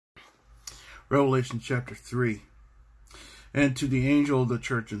Revelation chapter 3. And to the angel of the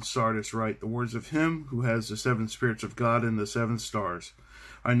church in Sardis write the words of him who has the seven spirits of God and the seven stars.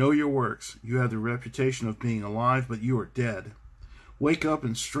 I know your works. You have the reputation of being alive, but you are dead. Wake up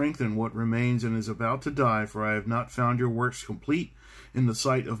and strengthen what remains and is about to die, for I have not found your works complete in the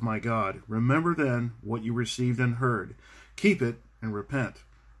sight of my God. Remember then what you received and heard. Keep it and repent.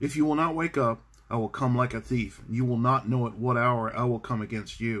 If you will not wake up, I will come like a thief. You will not know at what hour I will come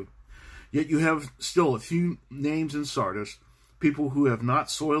against you. Yet you have still a few names in Sardis, people who have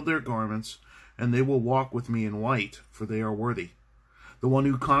not soiled their garments, and they will walk with me in white, for they are worthy. The one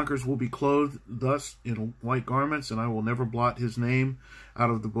who conquers will be clothed thus in white garments, and I will never blot his name out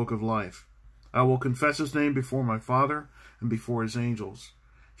of the book of life. I will confess his name before my Father and before his angels.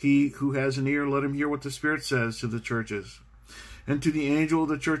 He who has an ear, let him hear what the Spirit says to the churches. And to the angel of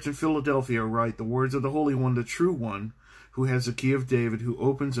the church in Philadelphia write the words of the Holy One, the true one, who has the key of David, who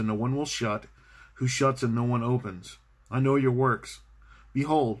opens and no one will shut, who shuts and no one opens. I know your works.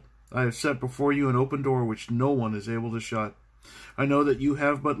 Behold, I have set before you an open door which no one is able to shut. I know that you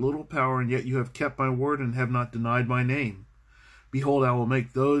have but little power, and yet you have kept my word and have not denied my name. Behold, I will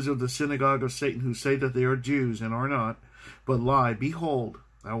make those of the synagogue of Satan who say that they are Jews and are not, but lie. Behold,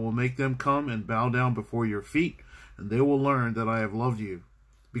 I will make them come and bow down before your feet, and they will learn that I have loved you.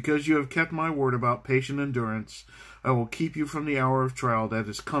 Because you have kept my word about patient endurance, I will keep you from the hour of trial that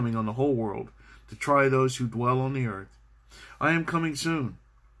is coming on the whole world, to try those who dwell on the earth. I am coming soon.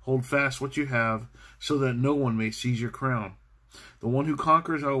 Hold fast what you have, so that no one may seize your crown. The one who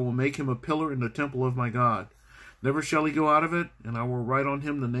conquers, I will make him a pillar in the temple of my God. Never shall he go out of it, and I will write on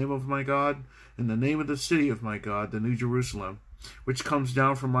him the name of my God, and the name of the city of my God, the New Jerusalem, which comes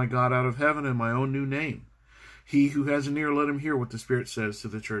down from my God out of heaven, and my own new name. He who has an ear, let him hear what the Spirit says to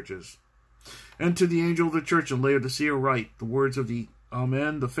the churches. And to the angel of the church in Laodicea write the words of the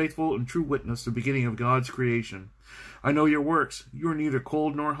Amen, the faithful and true witness, the beginning of God's creation. I know your works. You are neither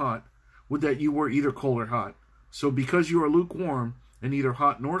cold nor hot. Would that you were either cold or hot. So because you are lukewarm, and neither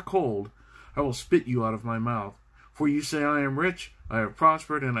hot nor cold, I will spit you out of my mouth. For you say, I am rich, I have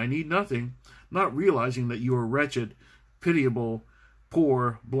prospered, and I need nothing, not realizing that you are wretched, pitiable,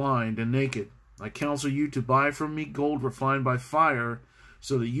 poor, blind, and naked. I counsel you to buy from me gold refined by fire,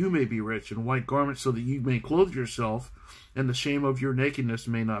 so that you may be rich, and white garments, so that you may clothe yourself, and the shame of your nakedness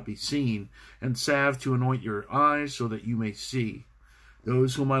may not be seen, and salve to anoint your eyes, so that you may see.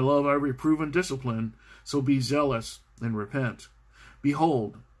 Those whom I love I reprove and discipline, so be zealous and repent.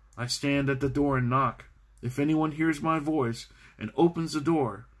 Behold, I stand at the door and knock. If anyone hears my voice and opens the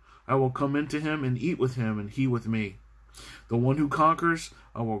door, I will come into him and eat with him, and he with me. The one who conquers,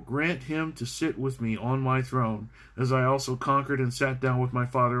 I will grant him to sit with me on my throne, as I also conquered and sat down with my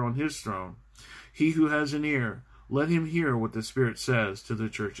Father on his throne. He who has an ear, let him hear what the Spirit says to the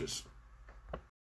churches.